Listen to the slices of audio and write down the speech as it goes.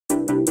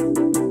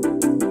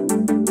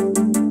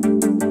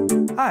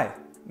Hi,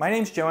 my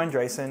name's Joe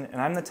Andresen, and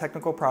I'm the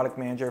Technical Product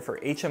Manager for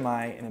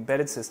HMI and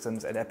Embedded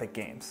Systems at Epic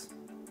Games.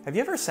 Have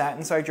you ever sat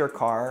inside your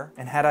car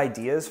and had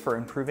ideas for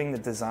improving the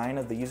design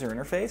of the user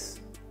interface?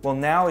 Well,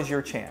 now is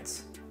your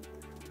chance.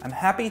 I'm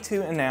happy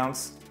to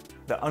announce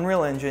the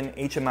Unreal Engine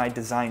HMI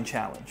Design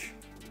Challenge.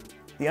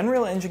 The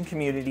Unreal Engine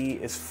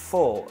community is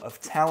full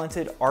of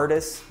talented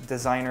artists,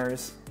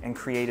 designers, and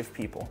creative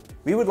people.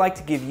 We would like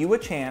to give you a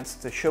chance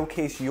to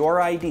showcase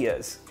your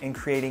ideas in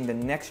creating the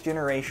next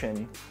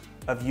generation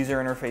of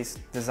user interface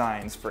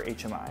designs for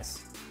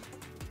HMIs.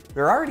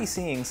 We're already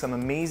seeing some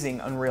amazing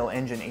Unreal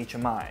Engine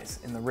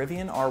HMIs in the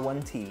Rivian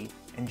R1T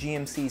and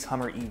GMC's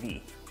Hummer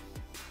EV.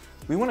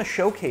 We want to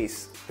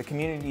showcase the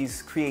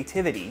community's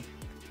creativity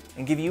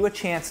and give you a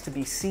chance to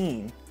be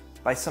seen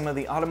by some of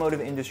the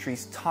automotive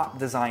industry's top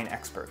design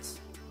experts.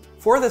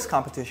 For this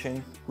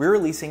competition, we're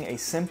releasing a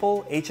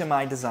simple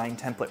HMI design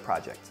template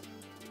project.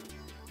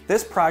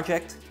 This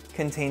project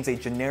contains a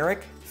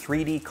generic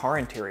 3D car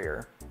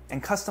interior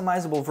and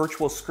customizable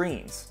virtual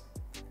screens.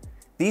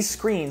 These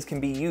screens can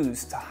be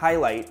used to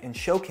highlight and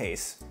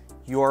showcase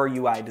your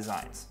UI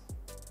designs.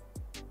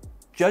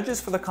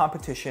 Judges for the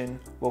competition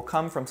will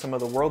come from some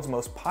of the world's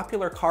most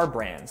popular car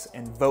brands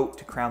and vote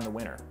to crown the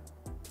winner.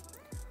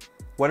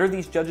 What are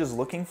these judges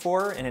looking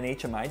for in an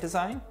HMI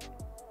design?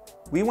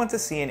 We want to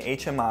see an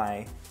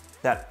HMI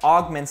that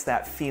augments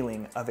that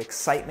feeling of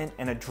excitement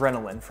and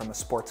adrenaline from a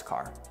sports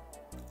car.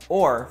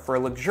 Or, for a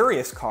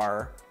luxurious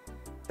car,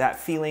 that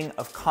feeling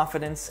of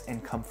confidence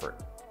and comfort.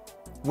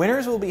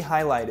 Winners will be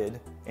highlighted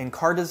in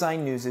Car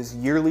Design News'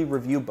 yearly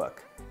review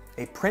book,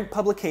 a print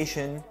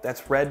publication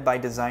that's read by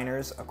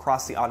designers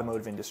across the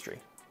automotive industry.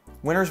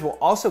 Winners will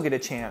also get a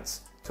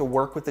chance to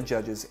work with the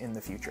judges in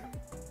the future.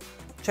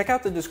 Check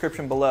out the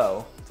description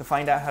below to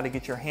find out how to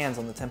get your hands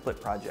on the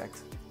template project,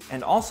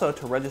 and also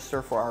to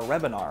register for our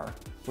webinar,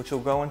 which will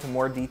go into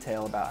more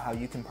detail about how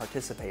you can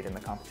participate in the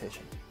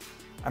competition.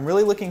 I'm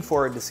really looking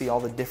forward to see all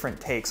the different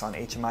takes on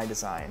HMI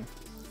design,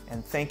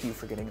 and thank you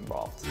for getting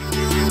involved.